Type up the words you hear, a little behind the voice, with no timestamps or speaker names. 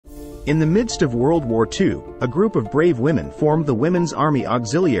In the midst of World War II, a group of brave women formed the Women's Army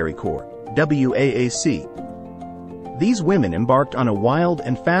Auxiliary Corps, WAAC. These women embarked on a wild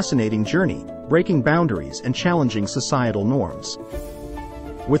and fascinating journey, breaking boundaries and challenging societal norms.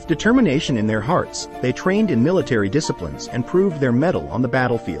 With determination in their hearts, they trained in military disciplines and proved their mettle on the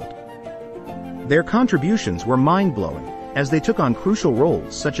battlefield. Their contributions were mind-blowing, as they took on crucial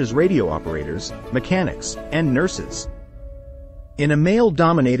roles such as radio operators, mechanics, and nurses. In a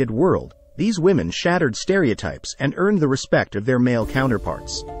male-dominated world, these women shattered stereotypes and earned the respect of their male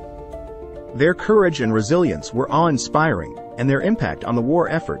counterparts. Their courage and resilience were awe-inspiring, and their impact on the war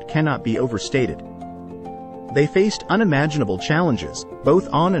effort cannot be overstated. They faced unimaginable challenges,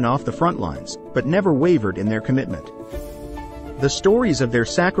 both on and off the front lines, but never wavered in their commitment. The stories of their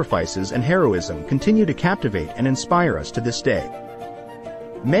sacrifices and heroism continue to captivate and inspire us to this day.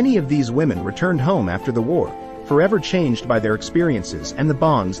 Many of these women returned home after the war, forever changed by their experiences and the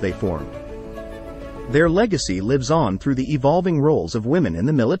bonds they formed. Their legacy lives on through the evolving roles of women in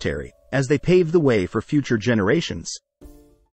the military, as they pave the way for future generations.